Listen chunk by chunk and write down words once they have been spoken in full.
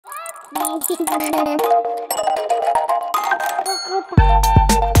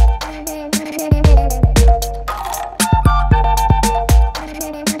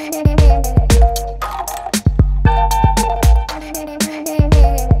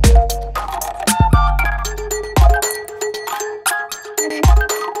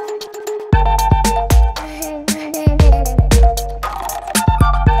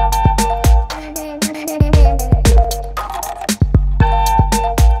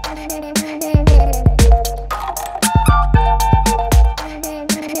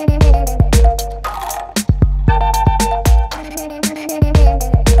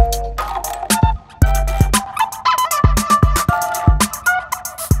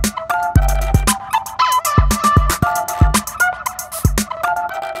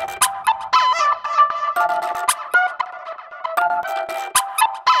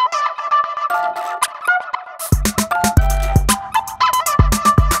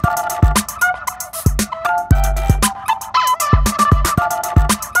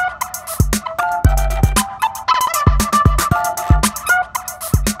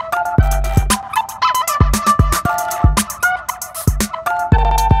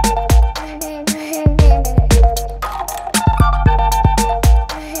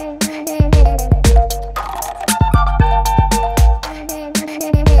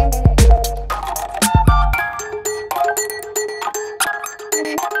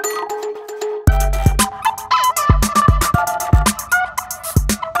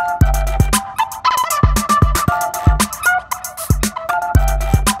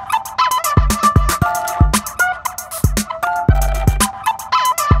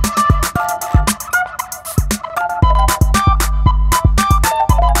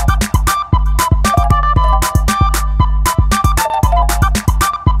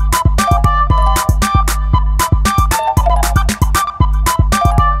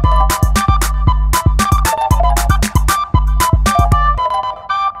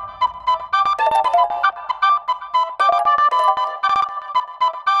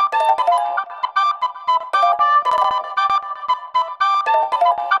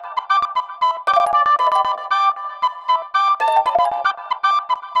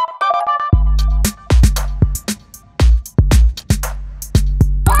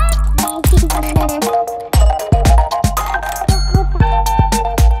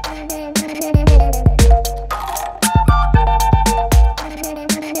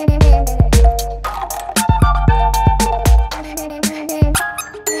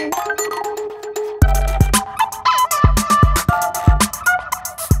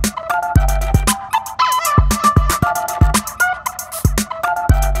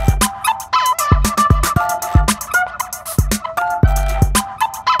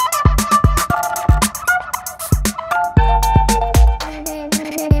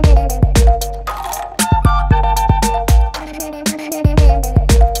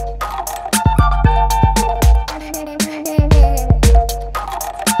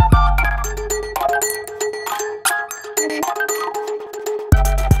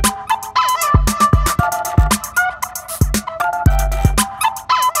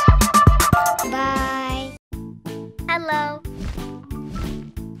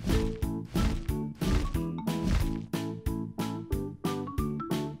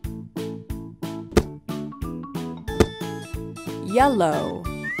Yellow.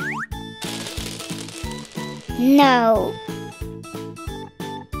 No.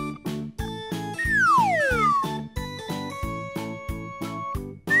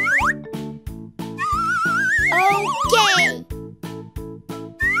 Okay.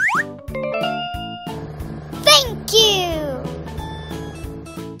 Thank you.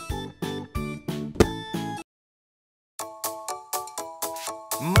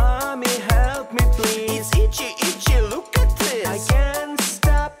 Mommy, help me please. Itchy, itchy, look at this. I can't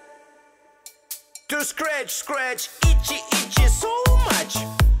stop to scratch, scratch. Itchy, itchy, so much.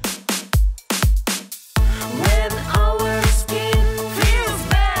 When our skin feels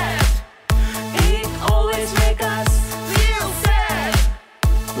bad, it always makes us feel sad.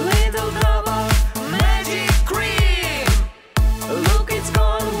 Little drop of magic cream. Look, it's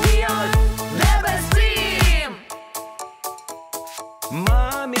gone, we are the best team.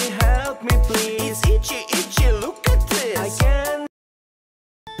 Mommy, help me please. Itchy, itchy, look at this. I can't.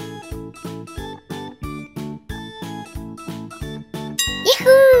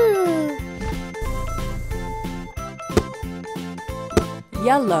 Yahoo!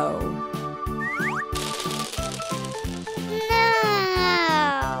 Yellow. No.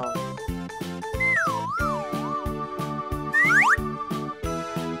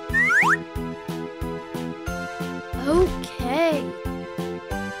 Okay.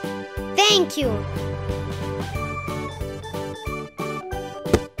 Thank you.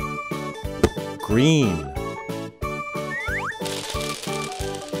 Green.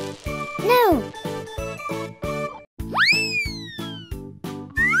 No.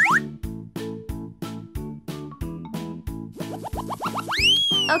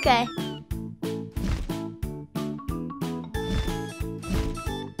 Okay.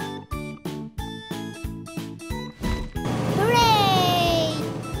 Hooray!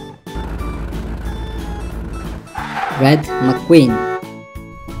 Red Mcqueen.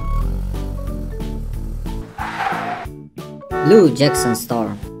 Blue Jackson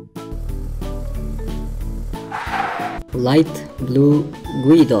Star. Light blue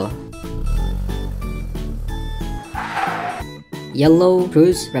Guido. Yellow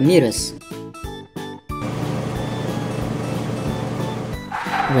Cruz Ramirez.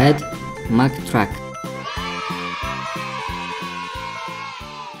 Red Mack Truck.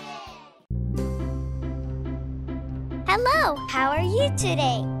 Hello, how are you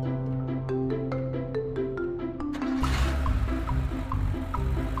today?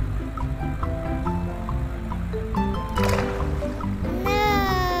 No.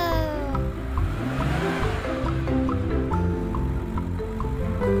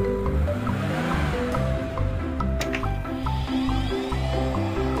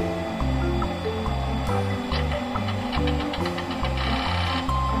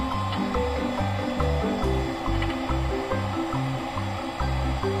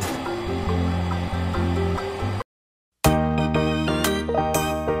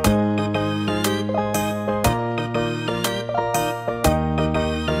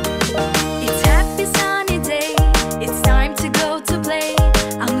 It's happy sunny day. It's time to go to play.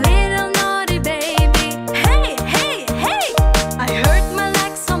 I'm little naughty baby. Hey, hey, hey! I hurt my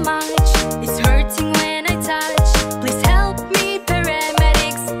leg so much. It's hurting when I touch. Please help me,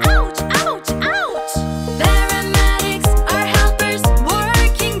 paramedics. Ouch, ouch, ouch! Paramedics are helpers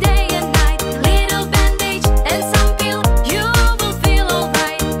working day and night. Little bandage and some pill, you will feel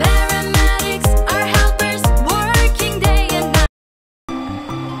alright. Paramedics are helpers working day and night.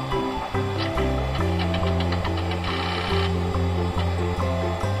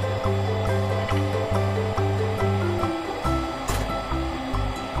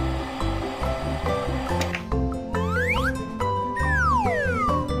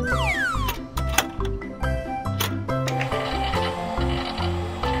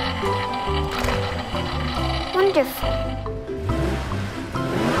 Wonderful.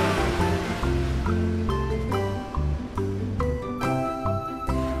 No.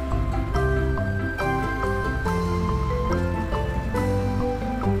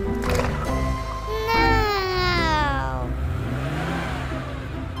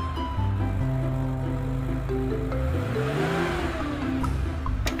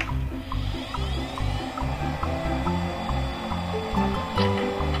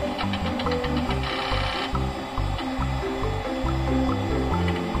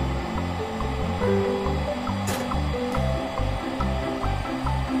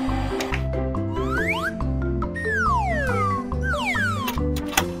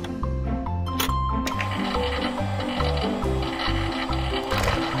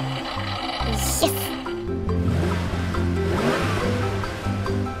 Yes.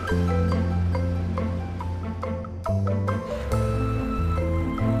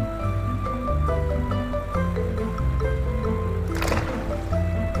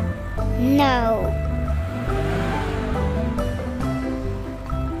 No.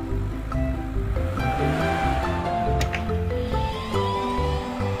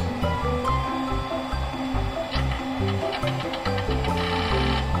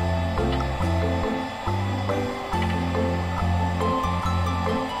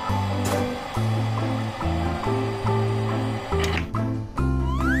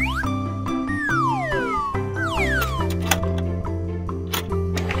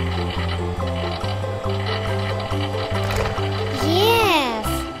 Yes.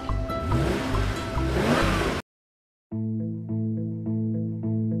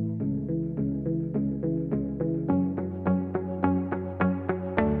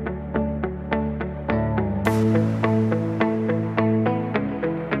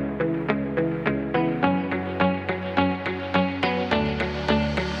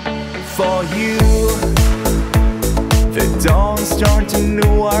 For you, the dawn's turned to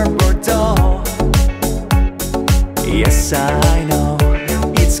new arbor dawn. Yes, I know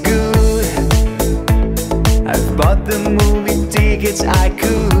it's good. I've bought the movie tickets I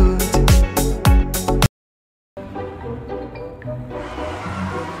could.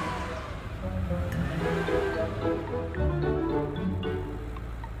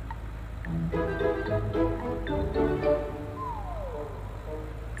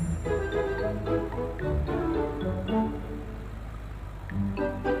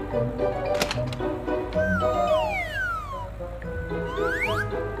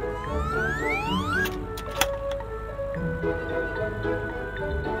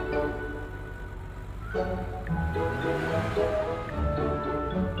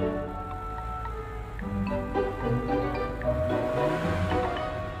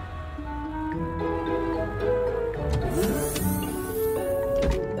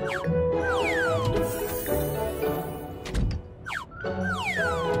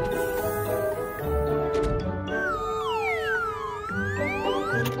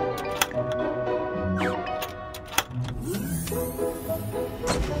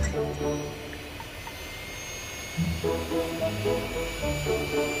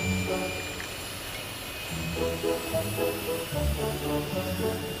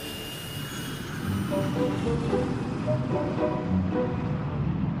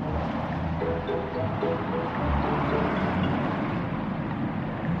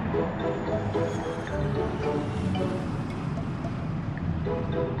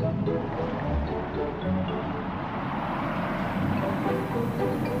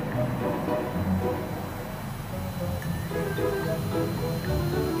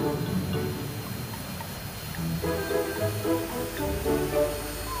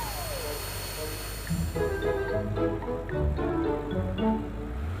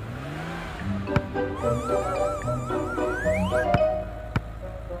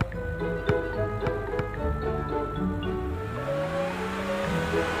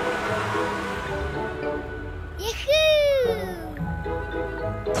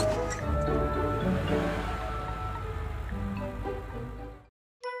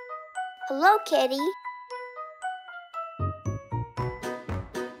 Hello, Kitty.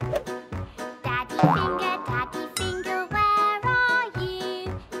 Daddy finger, where are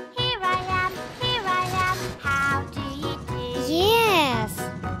you? Here I am, how do you do? Yes.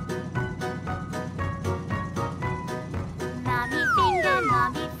 Mommy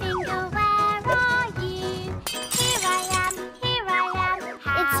finger, where are you? Here I am,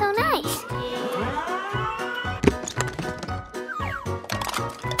 how It's so do nice. you do?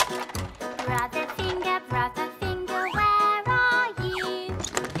 Brother finger, where are you?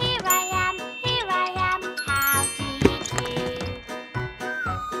 Here I am, how do you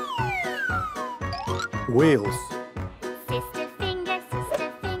do? Wheels. Sister finger,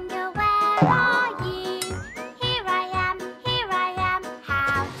 where are you? Here I am,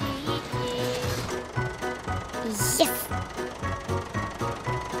 how do you do? Yes.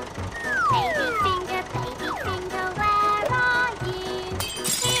 Baby finger, where are you?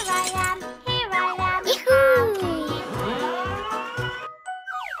 Here I am, how do you do?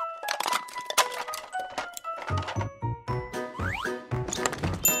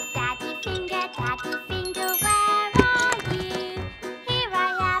 Daddy finger, where are you? Here I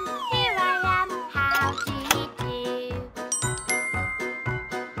am, how do you do?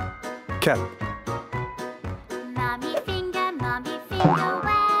 Cap. Mommy finger,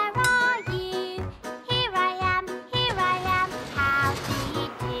 where are you? Here I am, how do you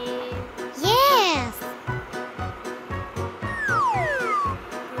do? Yes.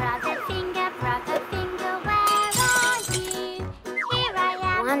 Brother finger, where are you? Here I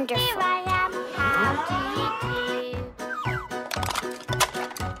am, Wonderful. how do you do?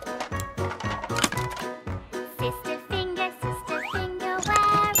 Sister finger,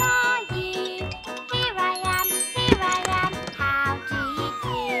 where are you? Here I am, how do you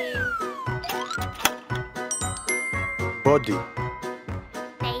do? Body.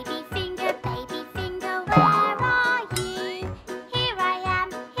 Baby finger, where are you? Here I am,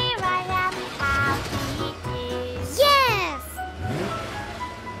 how do you do? Yes.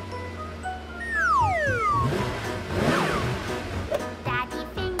 Daddy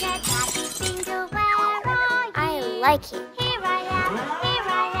finger, where are you? I like it. Here I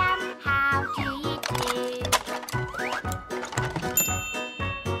am, how do you do?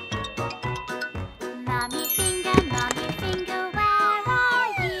 Mommy finger, where are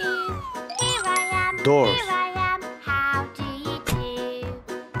you? Here I am, Doors. how do you do?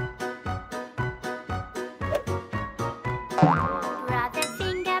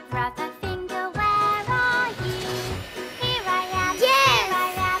 Brother finger, where are you? Here I am, Yes.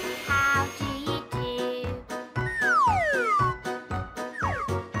 how do you do?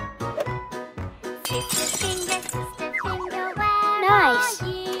 Sister finger, where Nice. are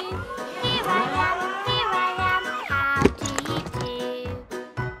you? Here I am, how do you do?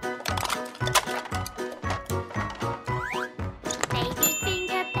 Baby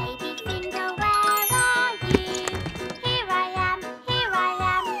finger, where are you? Here I am,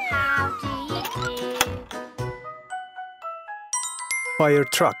 how do you do? Fire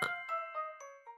truck.